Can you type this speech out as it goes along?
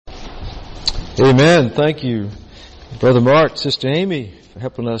Amen. Thank you, Brother Mark, Sister Amy, for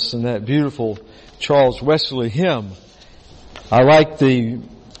helping us in that beautiful Charles Wesley hymn. I like the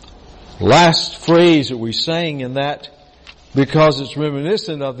last phrase that we sang in that because it's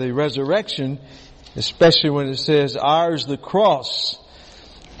reminiscent of the resurrection, especially when it says, ours the cross.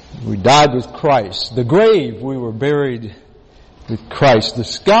 We died with Christ. The grave, we were buried with Christ. The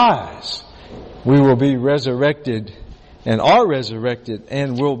skies, we will be resurrected and are resurrected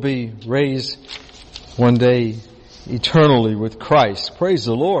and will be raised one day eternally with Christ. Praise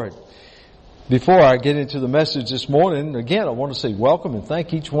the Lord. Before I get into the message this morning, again, I want to say welcome and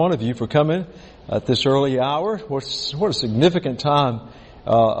thank each one of you for coming at this early hour. What a significant time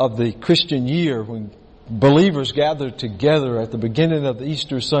of the Christian year when believers gather together at the beginning of the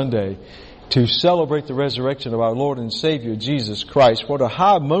Easter Sunday to celebrate the resurrection of our Lord and Savior Jesus Christ. What a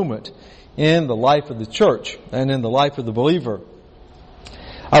high moment in the life of the church and in the life of the believer.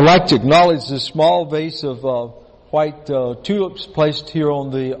 I'd like to acknowledge this small vase of white tulips placed here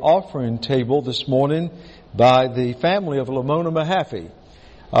on the offering table this morning by the family of Lamona Mahaffey.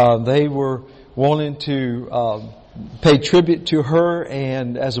 They were wanting to pay tribute to her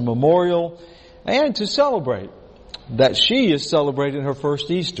and as a memorial and to celebrate that she is celebrating her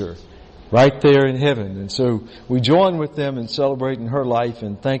first Easter right there in heaven. And so we join with them in celebrating her life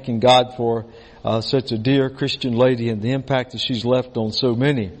and thanking God for such a dear Christian lady and the impact that she's left on so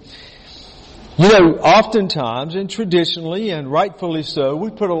many. You know, oftentimes and traditionally and rightfully so, we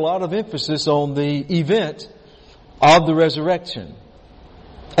put a lot of emphasis on the event of the resurrection.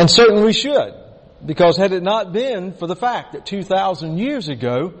 And certainly we should, because had it not been for the fact that 2,000 years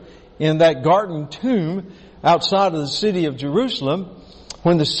ago in that garden tomb outside of the city of Jerusalem,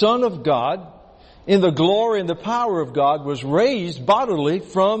 when the Son of God, in the glory and the power of God, was raised bodily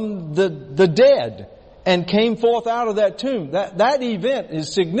from the dead and came forth out of that tomb. That event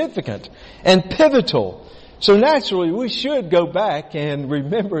is significant and pivotal. So naturally we should go back and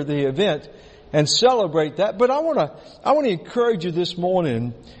remember the event and celebrate that. But I want to encourage you this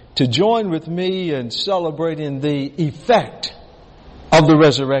morning to join with me in celebrating the effect of the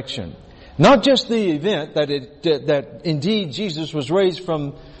resurrection. Not just the event that indeed Jesus was raised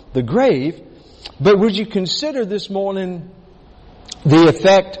from the grave, but would you consider this morning the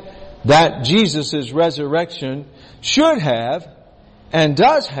effect that Jesus' resurrection should have and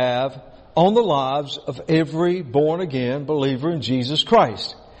does have on the lives of every born-again believer in Jesus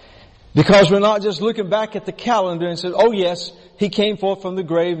Christ. Because we're not just looking back at the calendar and saying, oh yes, He came forth from the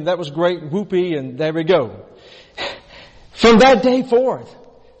grave and that was great, whoopee, and there we go. From that day forth,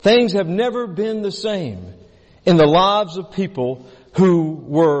 things have never been the same in the lives of people who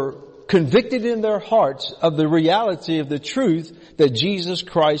were convicted in their hearts of the reality of the truth that Jesus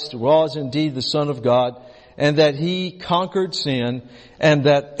Christ was indeed the Son of God and that He conquered sin and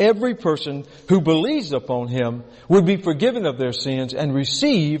that every person who believes upon Him would be forgiven of their sins and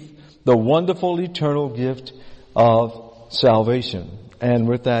receive the wonderful eternal gift of salvation and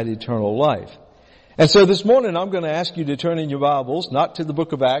with that eternal life. And so this morning I'm going to ask you to turn in your Bibles, not to the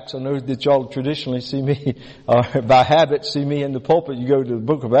book of Acts. I know that y'all traditionally see me, by habit, see me in the pulpit. You go to the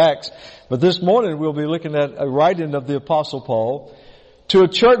book of Acts. But this morning we'll be looking at a writing of the Apostle Paul to a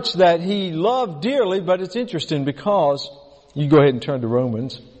church that he loved dearly, but it's interesting because, you go ahead and turn to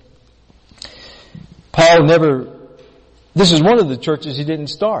Romans. This is one of the churches he didn't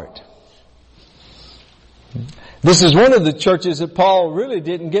start. This is one of the churches that Paul really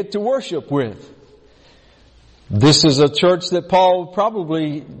didn't get to worship with. This is a church that Paul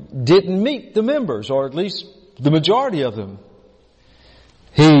probably didn't meet the members, or at least the majority of them.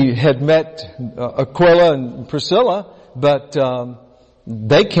 He had met Aquila and Priscilla, but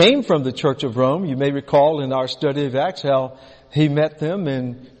they came from the Church of Rome. You may recall in our study of Acts how he met them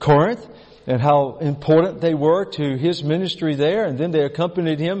in Corinth and how important they were to his ministry there. And then they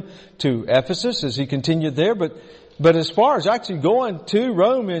accompanied him to Ephesus as he continued there. But as far as actually going to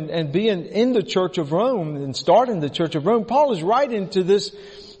Rome and being in the Church of Rome and starting the Church of Rome, Paul is writing to this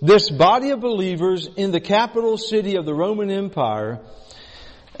body of believers in the capital city of the Roman Empire,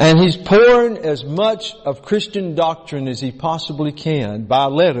 and he's pouring as much of Christian doctrine as he possibly can by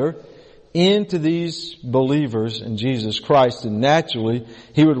letter into these believers in Jesus Christ. And naturally,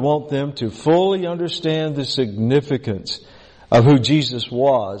 he would want them to fully understand the significance of who Jesus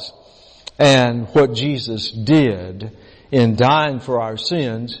was and what Jesus did in dying for our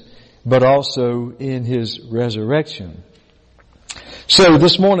sins, but also in His resurrection. So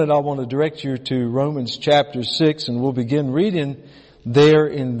this morning I want to direct you to Romans chapter 6, and we'll begin reading there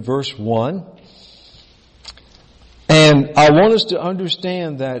in verse 1. And I want us to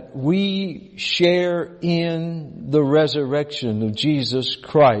understand that we share in the resurrection of Jesus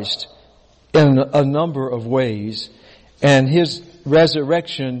Christ in a number of ways. And His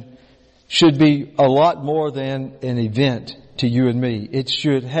resurrection should be a lot more than an event to you and me. It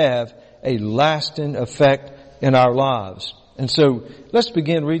should have a lasting effect in our lives. And so let's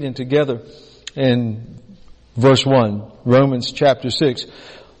begin reading together in verse 1, Romans chapter 6.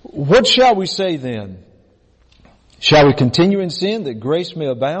 What shall we say then? Shall we continue in sin that grace may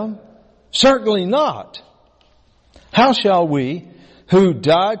abound? Certainly not. How shall we who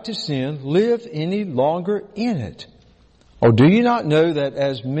died to sin live any longer in it? Or do you not know that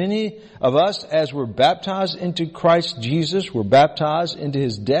as many of us as were baptized into Christ Jesus were baptized into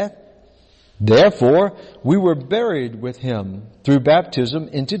His death? Therefore, we were buried with Him through baptism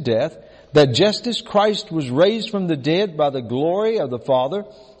into death, that just as Christ was raised from the dead by the glory of the Father,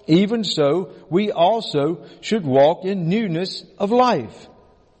 even so we also should walk in newness of life.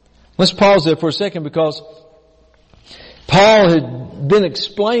 Let's pause there for a second, because Paul had been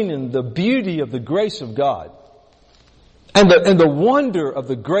explaining the beauty of the grace of God. And the wonder of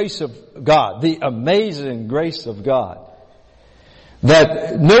the grace of God, the amazing grace of God.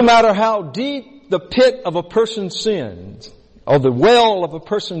 That no matter how deep the pit of a person's sins, or the well of a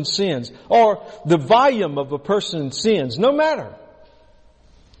person's sins, or the volume of a person's sins, no matter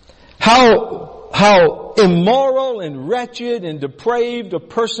how immoral and wretched and depraved a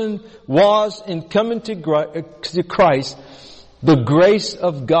person was in coming to Christ, the grace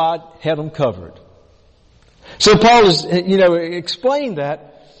of God had them covered. So Paul is, explained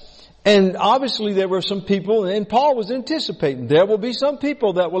that, and obviously there were some people, and Paul was anticipating there will be some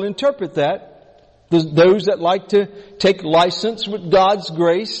people that will interpret that, those that like to take license with God's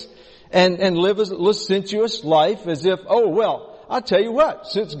grace and live a licentious life as if, oh well, I'll tell you what,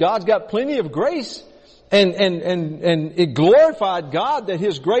 since God's got plenty of grace, and it glorified God that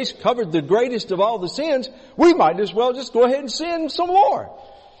His grace covered the greatest of all the sins, we might as well just go ahead and sin some more.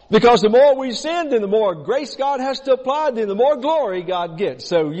 Because the more we sin, then the more grace God has to apply, then the more glory God gets.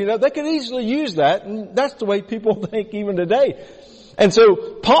 So, they could easily use that, and that's the way people think even today. And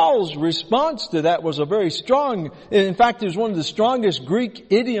so Paul's response to that was a very strong, in fact, it was one of the strongest Greek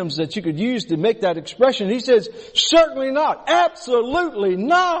idioms that you could use to make that expression. He says, certainly not, absolutely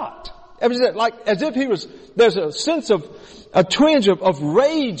not. As if there's a sense of, a twinge of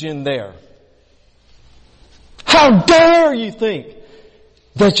rage in there. How dare you think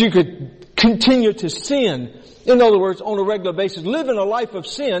that you could continue to sin, in other words, on a regular basis, living a life of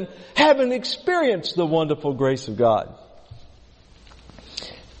sin, having experienced the wonderful grace of God.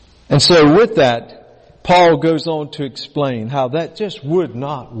 And so with that, Paul goes on to explain how that just would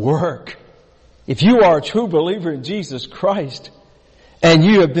not work. If you are a true believer in Jesus Christ, and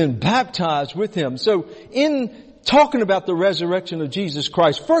you have been baptized with Him. So in talking about the resurrection of Jesus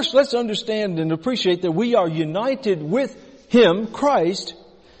Christ, first let's understand and appreciate that we are united with Him, Christ,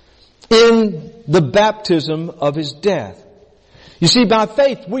 in the baptism of His death. You see, by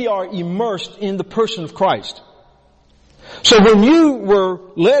faith we are immersed in the person of Christ. So when you were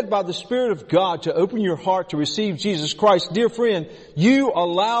led by the Spirit of God to open your heart to receive Jesus Christ, dear friend, you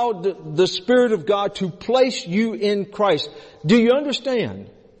allowed the Spirit of God to place you in Christ. Do you understand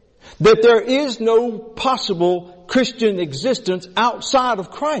that there is no possible Christian existence outside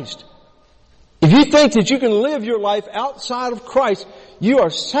of Christ? If you think that you can live your life outside of Christ, you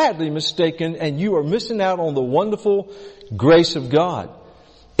are sadly mistaken, and you are missing out on the wonderful grace of God.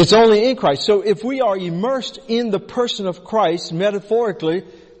 It's only in Christ. So if we are immersed in the person of Christ, metaphorically,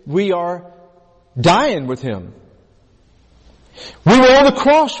 we are dying with Him. We were on the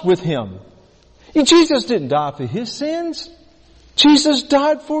cross with Him. And Jesus didn't die for His sins. Jesus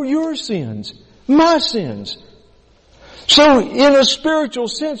died for your sins, my sins. So in a spiritual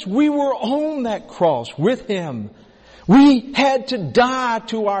sense, we were on that cross with Him. We had to die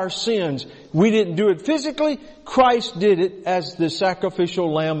to our sins. We didn't do it physically. Christ did it as the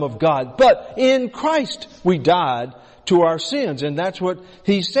sacrificial Lamb of God. But in Christ, we died to our sins. And that's what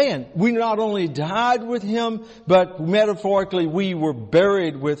He's saying. We not only died with Him, but metaphorically, we were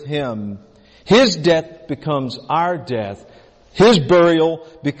buried with Him. His death becomes our death. His burial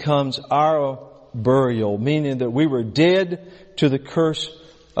becomes our burial, meaning that we were dead to the curse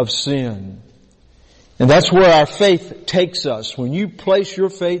of sin. And that's where our faith takes us. When you place your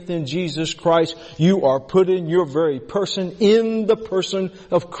faith in Jesus Christ, you are putting your very person in the person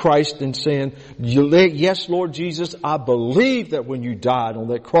of Christ and saying, yes, Lord Jesus, I believe that when you died on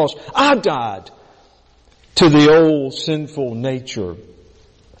that cross, I died to the old sinful nature.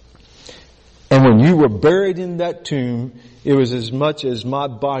 And when you were buried in that tomb, it was as much as my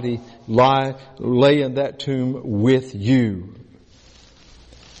body lay in that tomb with you.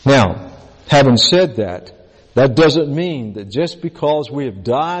 Now, having said that, That doesn't mean that just because we have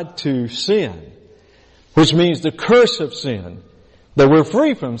died to sin, which means the curse of sin, that we're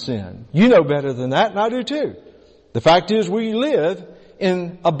free from sin. You know better than that, and I do too. The fact is we live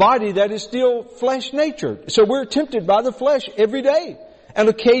in a body that is still flesh-natured. So we're tempted by the flesh every day. And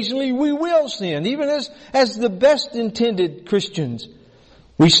occasionally we will sin. Even as the best intended Christians,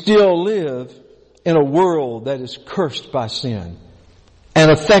 we still live in a world that is cursed by sin and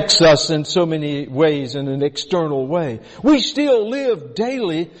affects us in so many ways in an external way. We still live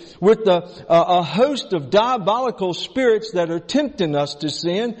daily with a host of diabolical spirits that are tempting us to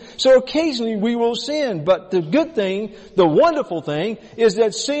sin. So occasionally we will sin. But the good thing, the wonderful thing, is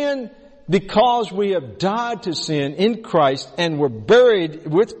that sin, because we have died to sin in Christ and were buried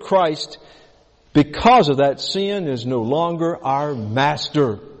with Christ, because of that, sin is no longer our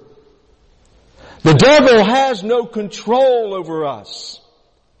master. The devil has no control over us.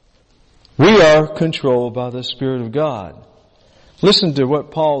 We are controlled by the Spirit of God. Listen to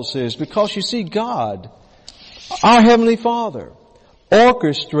what Paul says, because you see, God, our Heavenly Father,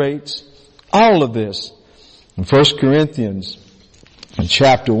 orchestrates all of this. In 1 Corinthians, in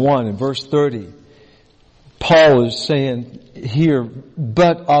chapter 1 and verse 30, Paul is saying here,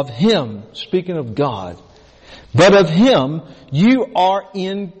 but of Him, speaking of God, but of Him you are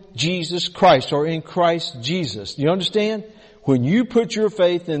in Jesus Christ, or in Christ Jesus. Do you understand? When you put your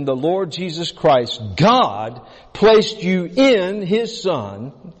faith in the Lord Jesus Christ, God placed you in His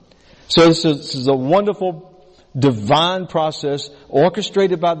Son. So this is a wonderful divine process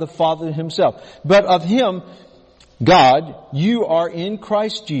orchestrated by the Father Himself. But of Him, God, you are in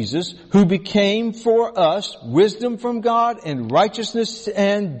Christ Jesus, who became for us wisdom from God and righteousness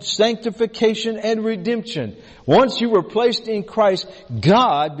and sanctification and redemption. Once you were placed in Christ,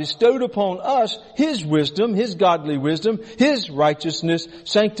 God bestowed upon us His wisdom, His godly wisdom, His righteousness,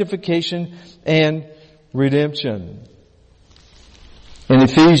 sanctification, and redemption. In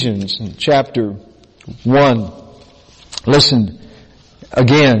Ephesians chapter 1, listen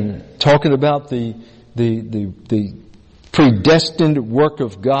again, talking about the predestined work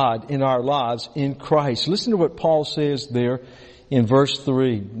of God in our lives in Christ. Listen to what Paul says there in verse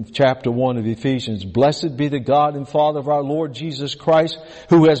 3, chapter 1 of Ephesians. Blessed be the God and Father of our Lord Jesus Christ,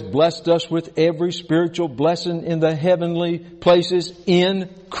 who has blessed us with every spiritual blessing in the heavenly places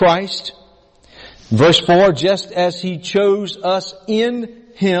in Christ. Verse 4, just as He chose us in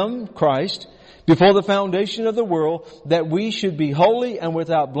Him, Christ, before the foundation of the world, that we should be holy and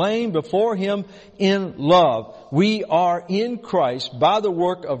without blame before Him in love. We are in Christ by the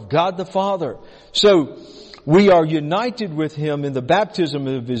work of God the Father. So, we are united with Him in the baptism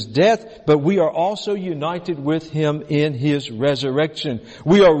of His death, but we are also united with Him in His resurrection.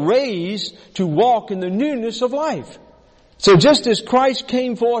 We are raised to walk in the newness of life. So just as Christ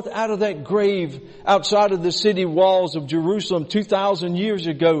came forth out of that grave outside of the city walls of Jerusalem 2,000 years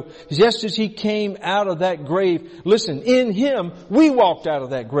ago, just as He came out of that grave, listen, in Him, we walked out of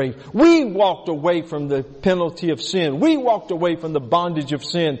that grave. We walked away from the penalty of sin. We walked away from the bondage of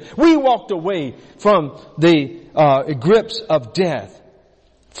sin. We walked away from the grips of death,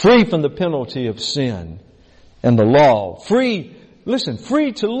 free from the penalty of sin and the law. Free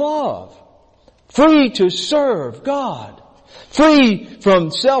to love, free to serve God. Free from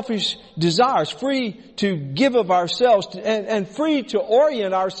selfish desires, free to give of ourselves, and free to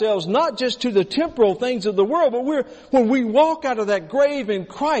orient ourselves not just to the temporal things of the world, but when we walk out of that grave in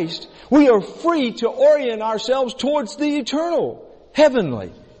Christ, we are free to orient ourselves towards the eternal,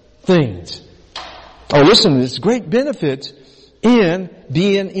 heavenly things. Oh, listen, there's great benefits in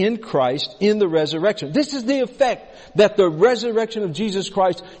being in Christ in the resurrection. This is the effect that the resurrection of Jesus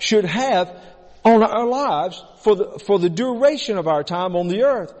Christ should have on our lives for the duration of our time on the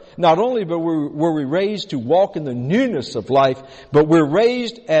earth. Not only were we raised to walk in the newness of life, but we're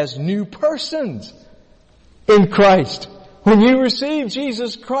raised as new persons in Christ. When you receive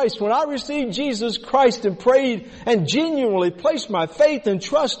Jesus Christ, when I received Jesus Christ and prayed and genuinely placed my faith and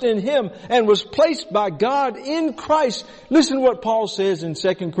trust in Him and was placed by God in Christ, listen to what Paul says in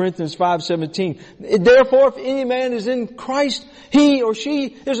 2 Corinthians 5:17. Therefore, if any man is in Christ, he or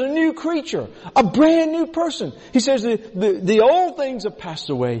she is a new creature, a brand new person. He says the old things have passed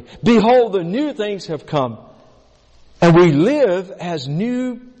away. Behold, the new things have come. And we live as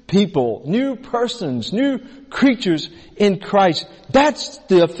new people, new persons, new creatures in Christ. That's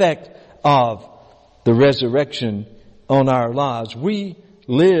the effect of the resurrection on our lives. We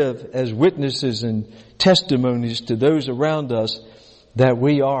live as witnesses and testimonies to those around us that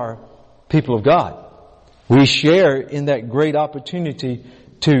we are people of God. We share in that great opportunity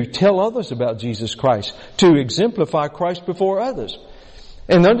to tell others about Jesus Christ, to exemplify Christ before others.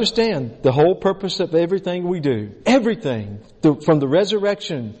 And understand the whole purpose of everything we do. Everything. From the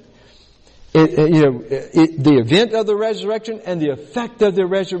resurrection, the event of the resurrection and the effect of the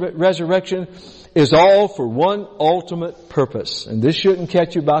resurrection is all for one ultimate purpose. And this shouldn't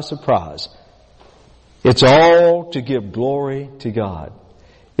catch you by surprise. It's all to give glory to God.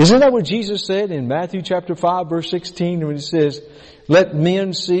 Isn't that what Jesus said in Matthew chapter 5 verse 16 when He says, let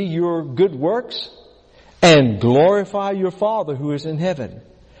men see your good works and glorify your Father who is in heaven.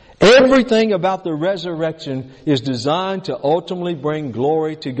 Everything about the resurrection is designed to ultimately bring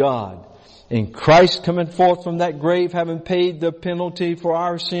glory to God. And Christ coming forth from that grave, having paid the penalty for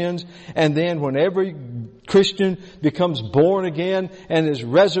our sins, and then when every Christian becomes born again and is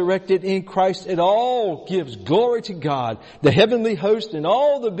resurrected in Christ, it all gives glory to God. The heavenly host and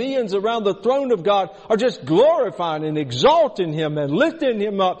all the beings around the throne of God are just glorifying and exalting Him and lifting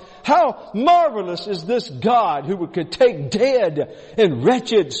Him up. How marvelous is this God who could take dead and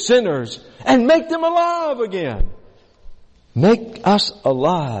wretched sinners and make them alive again. Make us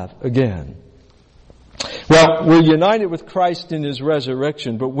alive again. Well, we're united with Christ in His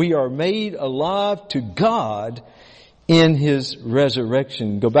resurrection, but we are made alive to God in His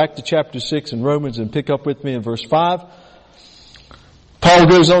resurrection. Go back to chapter 6 in Romans and pick up with me in verse 5. Paul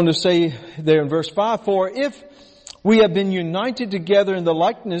goes on to say there in verse 5, for if we have been united together in the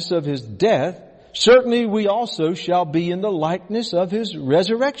likeness of His death, certainly we also shall be in the likeness of His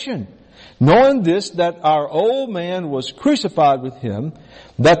resurrection. Knowing this, that our old man was crucified with Him,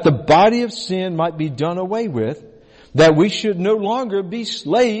 that the body of sin might be done away with, that we should no longer be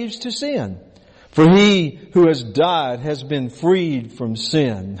slaves to sin. For He who has died has been freed from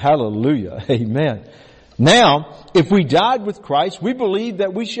sin. Hallelujah. Amen. Now, if we died with Christ, we believe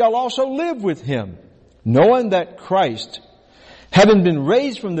that we shall also live with Him, knowing that Christ, having been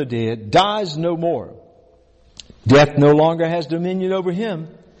raised from the dead, dies no more. Death no longer has dominion over Him.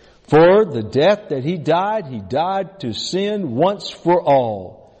 For the death that He died to sin once for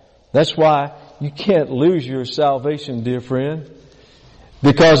all. That's why you can't lose your salvation, dear friend.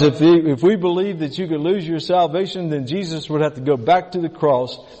 Because if we believe that you could lose your salvation, then Jesus would have to go back to the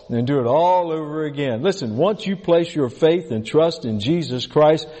cross and do it all over again. Listen, once you place your faith and trust in Jesus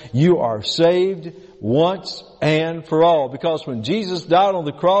Christ, you are saved once and for all. Because when Jesus died on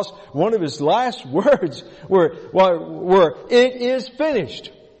the cross, one of His last words were it is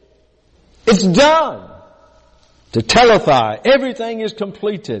finished. It's done. To telethai, everything is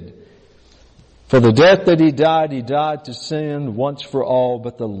completed. For the death that He died to sin once for all.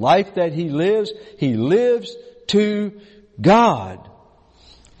 But the life that He lives to God.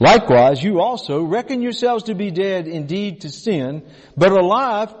 Likewise, you also reckon yourselves to be dead indeed to sin, but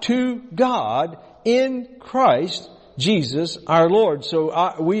alive to God in Christ Jesus our Lord.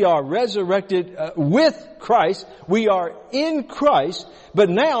 So we are resurrected with Christ. We are in Christ, but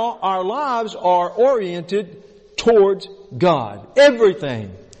now our lives are oriented towards God.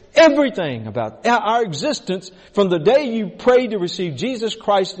 Everything about our existence, from the day you pray to receive Jesus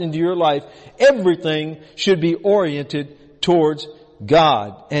Christ into your life, everything should be oriented towards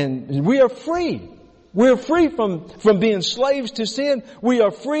God. And we are free. We're free from being slaves to sin. We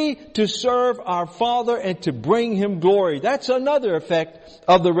are free to serve our Father and to bring Him glory. That's another effect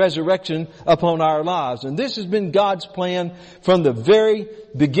of the resurrection upon our lives. And this has been God's plan from the very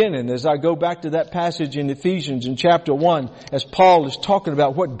beginning. As I go back to that passage in Ephesians in chapter 1, as Paul is talking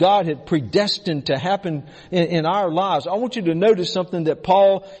about what God had predestined to happen in our lives, I want you to notice something that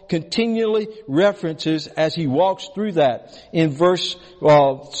Paul continually references as he walks through that. In verse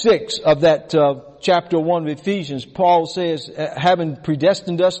 6 of that chapter 1 of Ephesians, Paul says, having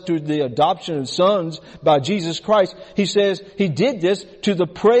predestined us to the adoption of sons by Jesus Christ, he says He did this to the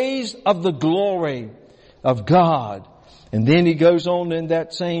praise of the glory of God. And then he goes on in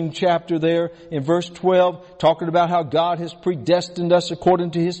that same chapter there in verse 12, talking about how God has predestined us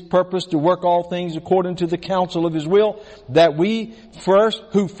according to His purpose to work all things according to the counsel of His will, that we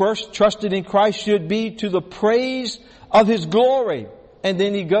who first trusted in Christ should be to the praise of His glory. And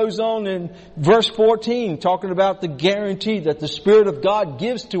then he goes on in verse 14, talking about the guarantee that the Spirit of God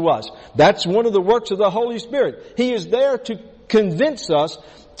gives to us. That's one of the works of the Holy Spirit. He is there to convince us,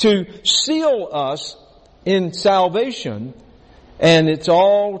 to seal us in salvation, and it's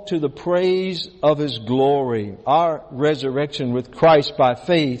all to the praise of His glory. Our resurrection with Christ by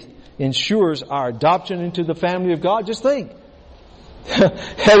faith ensures our adoption into the family of God. Just think.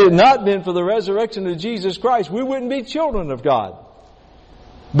 Had it not been for the resurrection of Jesus Christ, we wouldn't be children of God.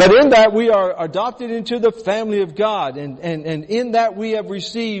 But in that we are adopted into the family of God, and in that we have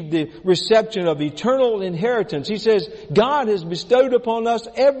received the reception of eternal inheritance. He says God has bestowed upon us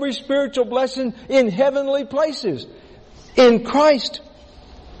every spiritual blessing in heavenly places in Christ.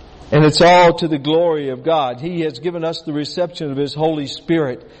 And it's all to the glory of God. He has given us the reception of His Holy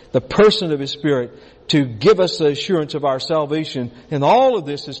Spirit, the person of His Spirit, to give us the assurance of our salvation. And all of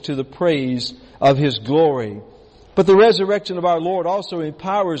this is to the praise of His glory. But the resurrection of our Lord also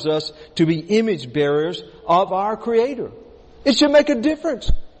empowers us to be image bearers of our Creator. It should make a difference.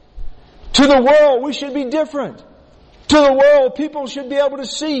 To the world, we should be different. To the world, people should be able to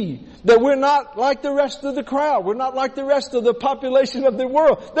see that we're not like the rest of the crowd. We're not like the rest of the population of the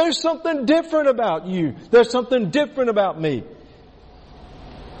world. There's something different about you. There's something different about me.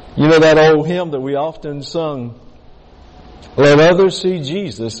 You know that old hymn that we often sung, "Let others see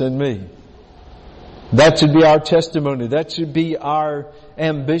Jesus in me." That should be our testimony. That should be our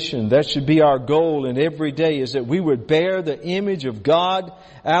ambition. That should be our goal in every day, is that we would bear the image of God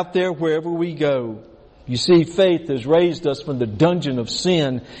out there wherever we go. You see, faith has raised us from the dungeon of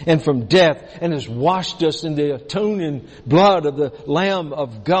sin and from death, and has washed us in the atoning blood of the Lamb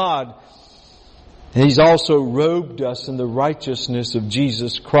of God. And He's also robed us in the righteousness of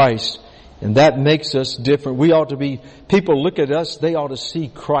Jesus Christ. And that makes us different. We ought to be, people look at us, they ought to see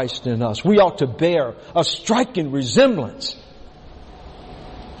Christ in us. We ought to bear a striking resemblance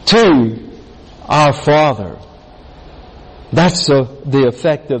to our Father. That's the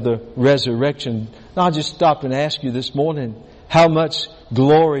effect of the resurrection. Now I'll just stop and ask you this morning, how much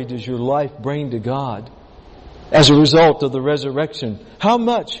glory does your life bring to God as a result of the resurrection? How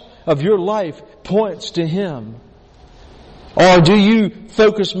much of your life points to Him? Or do you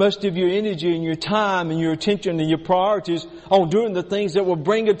focus most of your energy and your time and your attention and your priorities on doing the things that will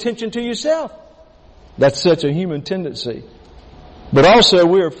bring attention to yourself? That's such a human tendency. But also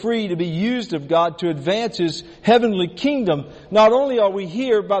we are free to be used of God to advance His heavenly kingdom. Not only are we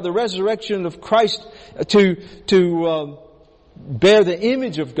here by the resurrection of Christ to bear the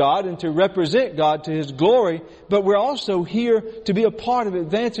image of God and to represent God to His glory, but we're also here to be a part of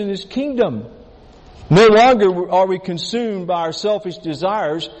advancing His kingdom. No longer are we consumed by our selfish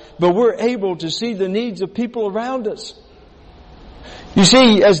desires, but we're able to see the needs of people around us. You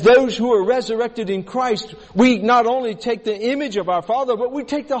see, as those who are resurrected in Christ, we not only take the image of our Father, but we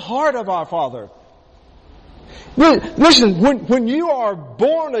take the heart of our Father. Listen, when you are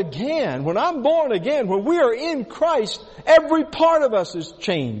born again, when I'm born again, when we are in Christ, every part of us is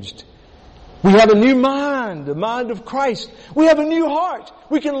changed. We have a new mind, the mind of Christ. We have a new heart.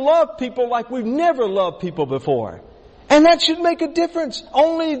 We can love people like we've never loved people before. And that should make a difference.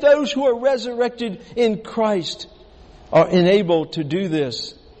 Only those who are resurrected in Christ are enabled to do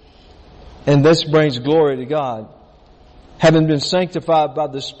this. And this brings glory to God. Having been sanctified by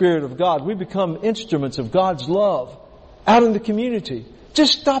the Spirit of God, we become instruments of God's love out in the community.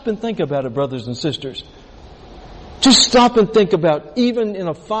 Just stop and think about it, brothers and sisters. Just stop and think about, even in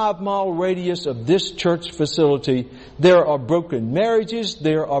a 5-mile radius of this church facility, there are broken marriages,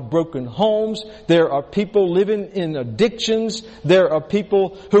 there are broken homes, there are people living in addictions, there are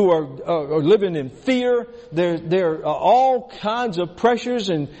people who are living in fear, there are all kinds of pressures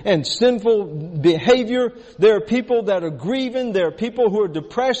and sinful behavior. There are people that are grieving, there are people who are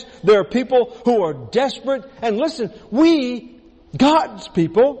depressed, there are people who are desperate. And listen, we, God's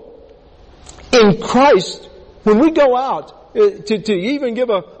people, in Christ, when we go out to even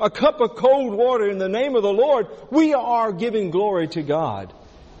give a cup of cold water in the name of the Lord, we are giving glory to God.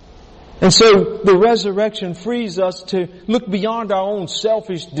 And so the resurrection frees us to look beyond our own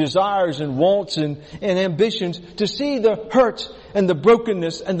selfish desires and wants and ambitions, to see the hurts and the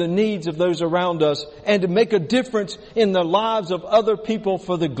brokenness and the needs of those around us, and to make a difference in the lives of other people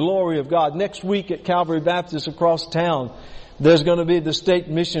for the glory of God. Next week at Calvary Baptist across town, there's going to be the State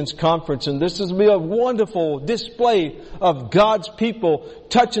Missions Conference, and this is going to be a wonderful display of God's people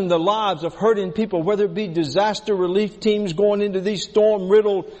touching the lives of hurting people, whether it be disaster relief teams going into these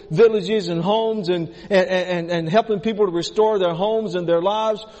storm-riddled villages and homes and helping people to restore their homes and their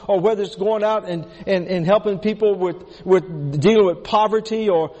lives, or whether it's going out and helping people with dealing with poverty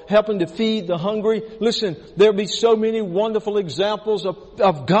or helping to feed the hungry. Listen, there'll be so many wonderful examples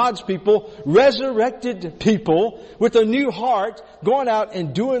of God's people, resurrected people with a new heart, going out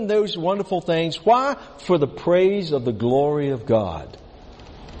and doing those wonderful things. Why? For the praise of the glory of God.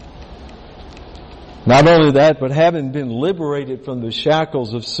 Not only that, but having been liberated from the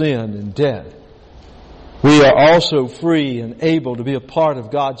shackles of sin and death, we are also free and able to be a part of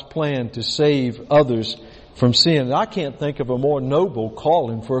God's plan to save others from sin. And I can't think of a more noble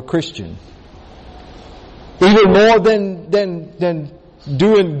calling for a Christian. Even more than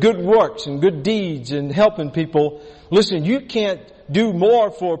doing good works and good deeds and helping people. Listen, you can't do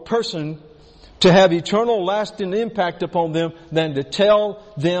more for a person to have eternal lasting impact upon them than to tell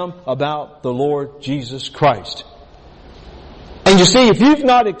them about the Lord Jesus Christ. And you see, if you've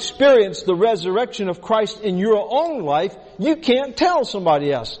not experienced the resurrection of Christ in your own life, you can't tell somebody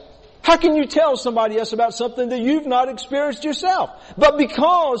else. How can you tell somebody else about something that you've not experienced yourself? But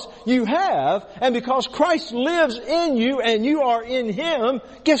because you have, and because Christ lives in you and you are in Him,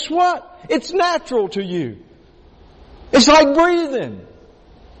 guess what? It's natural to you. It's like breathing.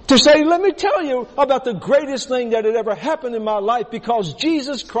 To say, let me tell you about the greatest thing that had ever happened in my life, because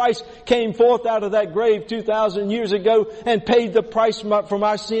Jesus Christ came forth out of that grave 2,000 years ago and paid the price for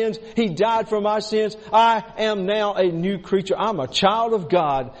my sins. He died for my sins. I am now a new creature. I'm a child of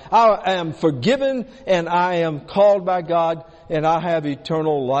God. I am forgiven and I am called by God, and I have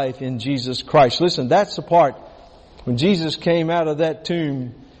eternal life in Jesus Christ. Listen, that's the part when Jesus came out of that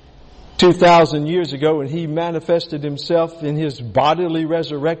tomb 2,000 years ago and He manifested Himself in His bodily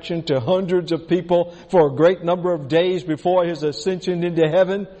resurrection to hundreds of people for a great number of days before His ascension into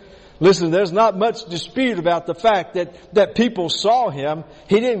heaven. Listen, there's not much dispute about the fact that people saw Him.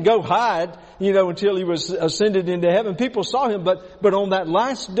 He didn't go hide, until He was ascended into heaven. People saw Him, but on that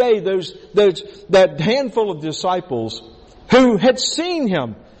last day, that handful of disciples who had seen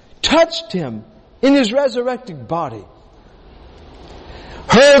Him, touched Him in His resurrected body,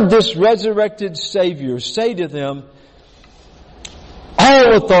 heard this resurrected Savior say to them,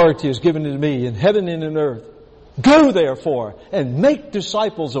 all authority is given to me in heaven and in earth. Go therefore and make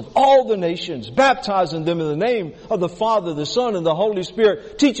disciples of all the nations, baptizing them in the name of the Father, the Son, and the Holy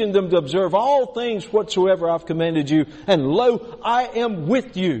Spirit, teaching them to observe all things whatsoever I've commanded you. And lo, I am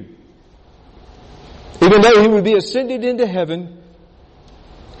with you. Even though He would be ascended into heaven,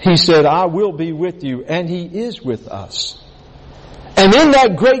 He said, I will be with you, and He is with us. And in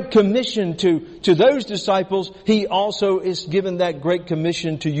that great commission to those disciples, He also is given that great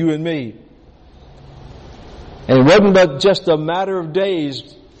commission to you and me. And it wasn't but just a matter of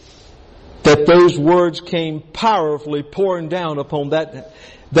days that those words came powerfully pouring down upon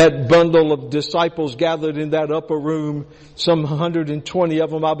that bundle of disciples gathered in that upper room, some 120 of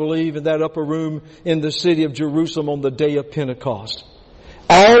them, I believe, in that upper room in the city of Jerusalem on the day of Pentecost.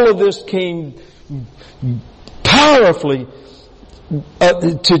 All of this came powerfully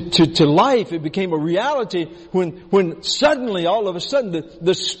to life. It became a reality when suddenly, all of a sudden,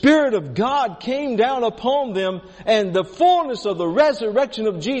 the Spirit of God came down upon them, and the fullness of the resurrection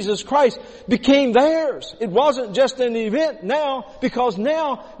of Jesus Christ became theirs. It wasn't just an event now, because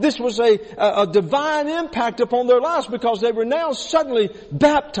now this was a divine impact upon their lives, because they were now suddenly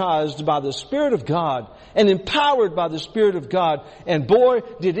baptized by the Spirit of God and empowered by the Spirit of God. And boy,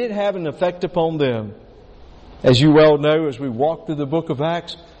 did it have an effect upon them. As you well know, as we walk through the book of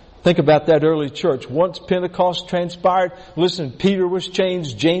Acts, think about that early church. Once Pentecost transpired, listen, Peter was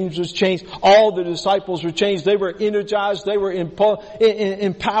changed, James was changed, all the disciples were changed. They were energized, they were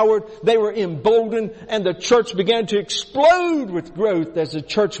empowered, they were emboldened, and the church began to explode with growth as the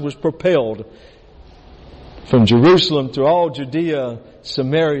church was propelled from Jerusalem to all Judea,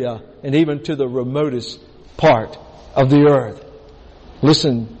 Samaria, and even to the remotest part of the earth.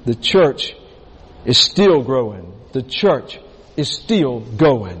 Listen, the church is still growing. The church is still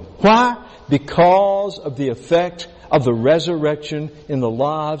going. Why? Because of the effect of the resurrection in the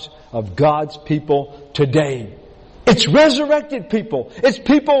lives of God's people today. It's resurrected people. It's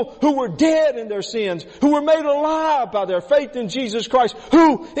people who were dead in their sins, who were made alive by their faith in Jesus Christ,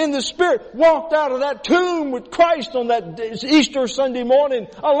 who in the Spirit walked out of that tomb with Christ on that Easter Sunday morning,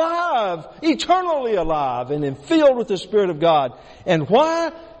 alive, eternally alive, and filled with the Spirit of God. And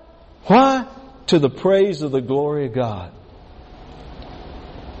why? Why? To the praise of the glory of God.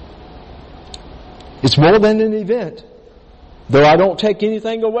 It's more than an event, though I don't take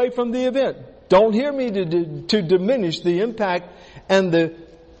anything away from the event. Don't hear me to diminish the impact and the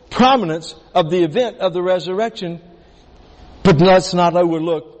prominence of the event of the resurrection, but let's not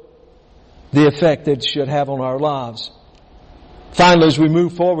overlook the effect that it should have on our lives. Finally, as we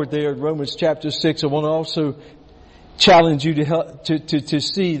move forward there in Romans chapter 6, I want to also challenge you to help, to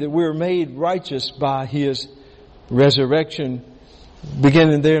see that we're made righteous by His resurrection.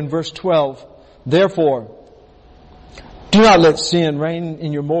 Beginning there in verse 12. Therefore, do not let sin reign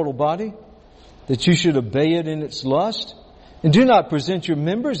in your mortal body, that you should obey it in its lust. And do not present your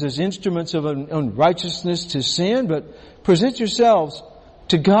members as instruments of unrighteousness to sin, but present yourselves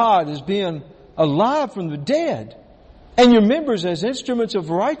to God as being alive from the dead, and your members as instruments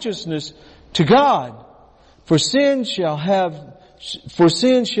of righteousness to God. For sin shall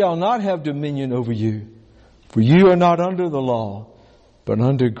not have dominion over you. For you are not under the law, but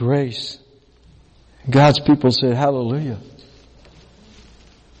under grace. God's people said, hallelujah.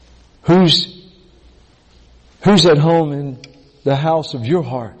 Who's at home in the house of your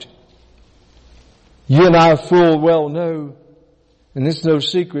heart? You and I full well know And it's no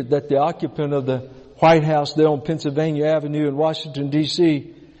secret that the occupant of the White House there on Pennsylvania Avenue in Washington,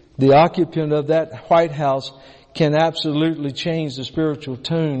 D.C., the occupant of that White House can absolutely change the spiritual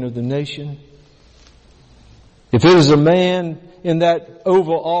tone of the nation. If it is a man in that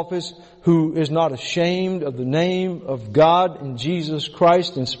Oval Office who is not ashamed of the name of God and Jesus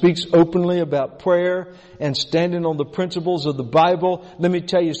Christ and speaks openly about prayer and standing on the principles of the Bible, let me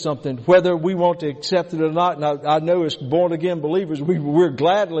tell you something. Whether we want to accept it or not, and I know as born again believers, we're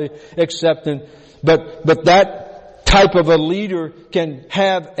gladly accepting, but that type of a leader can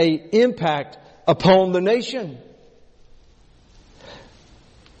have an impact upon the nation.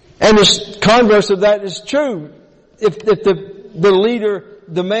 And the converse of that is true. If the leader,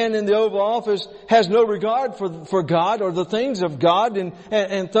 the man in the Oval Office, has no regard for God or the things of God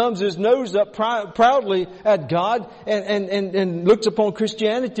and thumbs his nose up proudly at God and looks upon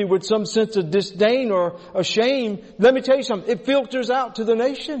Christianity with some sense of disdain or a shame, let me tell you something, it filters out to the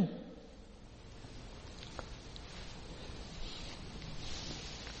nation.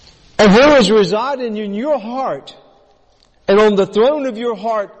 And who is residing in your heart and on the throne of your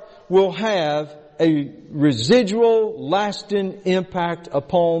heart will have a residual, lasting impact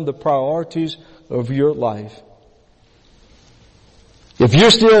upon the priorities of your life. If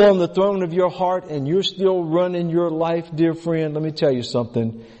you're still on the throne of your heart and you're still running your life, dear friend, let me tell you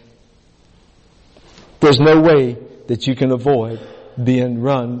something. There's no way that you can avoid being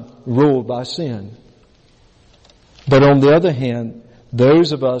ruled by sin. But on the other hand,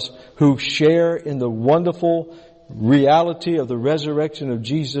 those of us who share in the wonderful reality of the resurrection of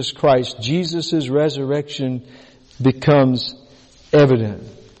Jesus Christ, Jesus' resurrection becomes evident.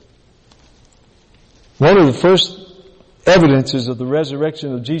 One of the first evidences of the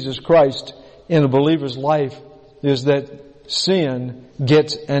resurrection of Jesus Christ in a believer's life is that sin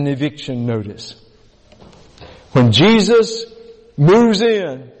gets an eviction notice. When Jesus moves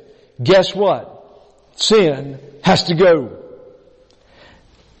in, guess what? Sin has to go.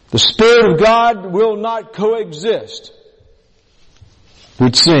 The Spirit of God will not coexist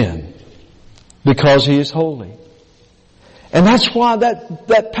with sin because He is holy. And that's why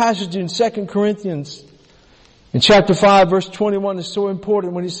that passage in 2 Corinthians in chapter 5 verse 21 is so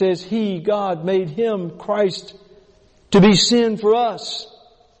important when He says, He, God, made Him, Christ, to be sin for us.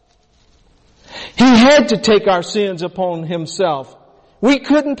 He had to take our sins upon Himself. We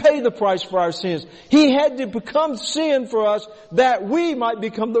couldn't pay the price for our sins. He had to become sin for us that we might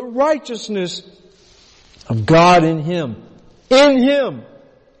become the righteousness of God in Him. In Him.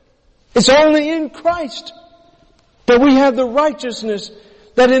 It's only in Christ that we have the righteousness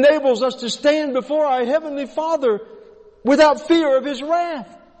that enables us to stand before our Heavenly Father without fear of His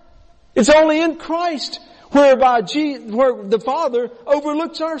wrath. It's only in Christ where the Father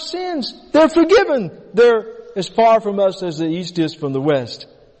overlooks our sins. They're forgiven. They're as far from us as the east is from the west.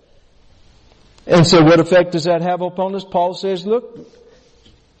 And so what effect does that have upon us? Paul says, look,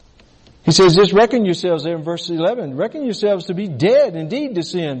 he says, just reckon yourselves there in verse 11. Reckon yourselves to be dead indeed to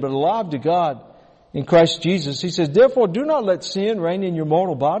sin, but alive to God in Christ Jesus. He says, therefore do not let sin reign in your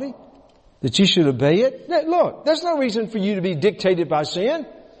mortal body, that you should obey it. Now, look, there's no reason for you to be dictated by sin.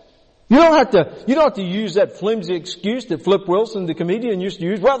 You don't have to use that flimsy excuse that Flip Wilson, the comedian, used to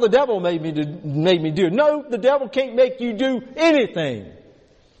use. Well, the devil made me do it. No, the devil can't make you do anything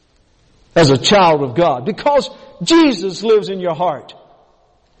as a child of God because Jesus lives in your heart.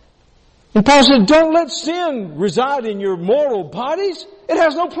 And Paul said, don't let sin reside in your mortal bodies. It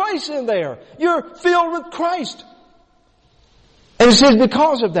has no place in there. You're filled with Christ. And he says,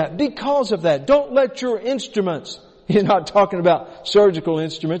 because of that, don't let your instruments. He's not talking about surgical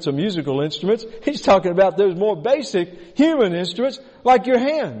instruments or musical instruments. He's talking about those more basic human instruments like your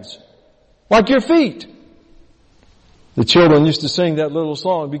hands, like your feet. The children used to sing that little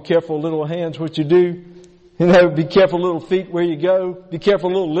song, be careful little hands what you do. Be careful little feet where you go. Be careful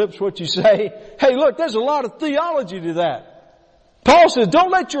little lips what you say. Hey, look, there's a lot of theology to that. Paul says,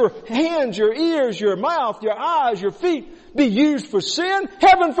 don't let your hands, your ears, your mouth, your eyes, your feet be used for sin.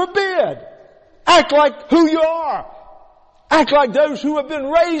 Heaven forbid. Act like who you are. Act like those who have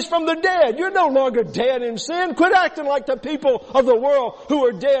been raised from the dead. You're no longer dead in sin. Quit acting like the people of the world who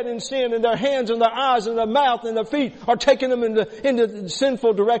are dead in sin, and their hands and their eyes and their mouth and their feet are taking them into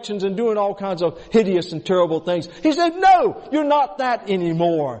sinful directions and doing all kinds of hideous and terrible things. He said, no, you're not that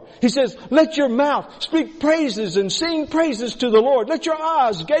anymore. He says, let your mouth speak praises and sing praises to the Lord. Let your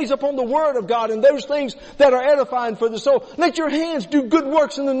eyes gaze upon the Word of God and those things that are edifying for the soul. Let your hands do good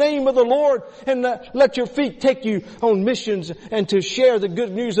works in the name of the Lord, and let your feet take you on missions and to share the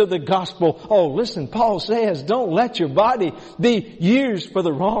good news of the gospel. Oh, listen, Paul says, don't let your body be used for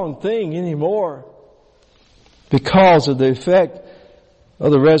the wrong thing anymore because of the effect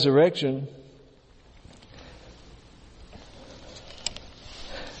of the resurrection,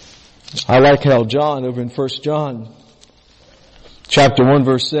 I like how John, over in 1 John, chapter 1,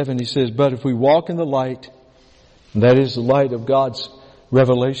 verse 7, he says, but if we walk in the light, and that is the light of God's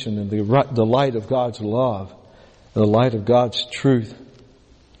revelation and the light of God's love, the light of God's truth.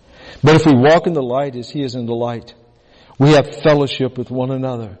 But if we walk in the light as He is in the light, we have fellowship with one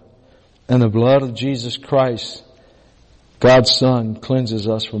another. And the blood of Jesus Christ, God's Son, cleanses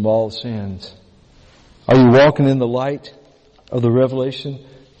us from all sins. Are you walking in the light of the revelation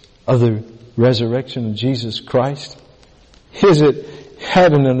of the resurrection of Jesus Christ? Is it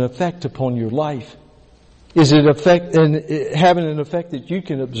having an effect upon your life? Is it having an effect that you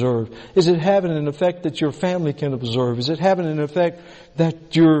can observe? Is it having an effect that your family can observe? Is it having an effect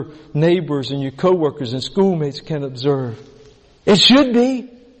that your neighbors and your coworkers and schoolmates can observe? It should be.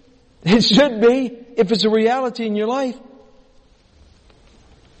 It should be, if it's a reality in your life.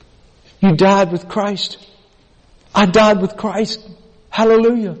 You died with Christ. I died with Christ.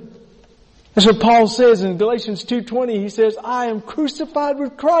 Hallelujah. That's what Paul says in Galatians 2:20. He says, I am crucified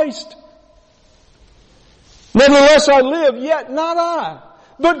with Christ. Nevertheless I live, yet not I,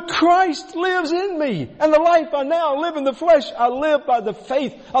 but Christ lives in me. And the life I now live in the flesh, I live by the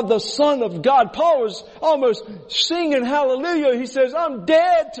faith of the Son of God. Paul was almost singing hallelujah. He says, I'm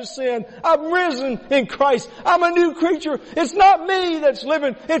dead to sin. I'm risen in Christ. I'm a new creature. It's not me that's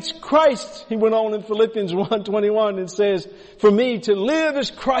living. It's Christ. He went on in Philippians 1:21 and says, for me to live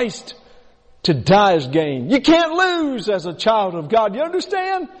is Christ, to die is gain. You can't lose as a child of God. You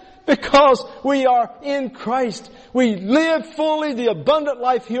understand? Because we are in Christ. We live fully the abundant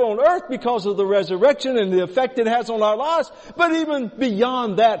life here on earth because of the resurrection and the effect it has on our lives. But even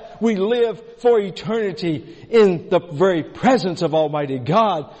beyond that, we live for eternity in the very presence of Almighty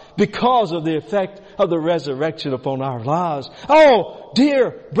God because of the effect of the resurrection upon our lives. Oh,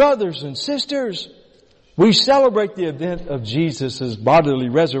 dear brothers and sisters, we celebrate the event of Jesus' bodily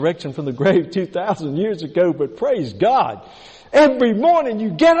resurrection from the grave 2,000 years ago, but praise God. Every morning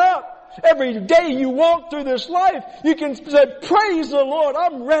you get up. Every day you walk through this life, you can say, praise the Lord,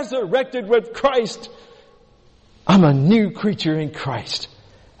 I'm resurrected with Christ. I'm a new creature in Christ.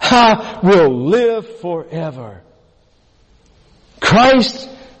 I will live forever. Christ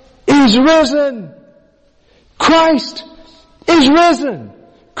is risen. Christ is risen.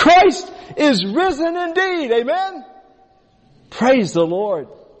 Christ is risen indeed. Amen? Praise the Lord.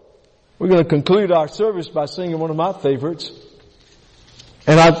 We're going to conclude our service by singing one of my favorites.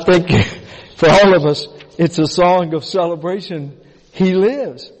 And I think for all of us, it's a song of celebration. He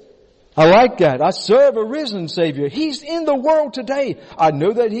lives. I like that. I serve a risen Savior. He's in the world today. I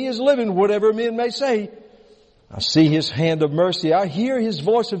know that He is living, whatever men may say. I see His hand of mercy. I hear His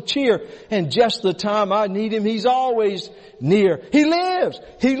voice of cheer. And just the time I need Him, He's always near. He lives.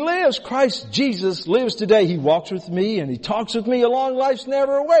 He lives. Christ Jesus lives today. He walks with me and He talks with me along life's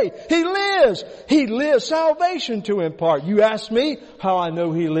narrow way. He lives. He lives. Salvation to impart. You ask me how I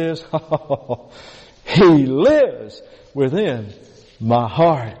know He lives. He lives within my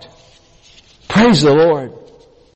heart. Praise the Lord.